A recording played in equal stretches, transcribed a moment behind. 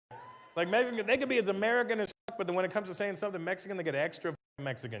Like Mexican, they could be as American as fuck, but then when it comes to saying something Mexican, they get extra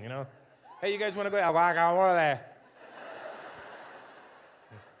Mexican, you know? Hey, you guys want to go? Guacamole.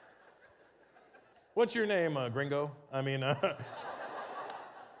 What's your name, gringo? I mean,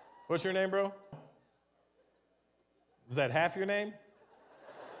 what's your name, bro? Is that half your name?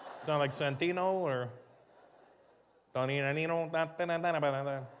 It's not like Santino or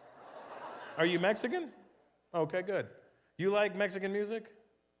Donino. Are you Mexican? Okay, good. You like Mexican music?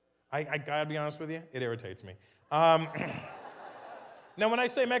 I gotta be honest with you, it irritates me. Now, when I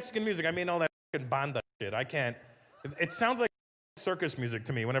say Mexican music, I mean all that fucking banda shit. I can't. It sounds like circus music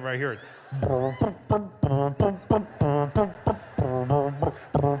to me whenever I hear it.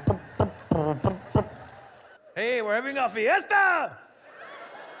 Hey, we're having a fiesta!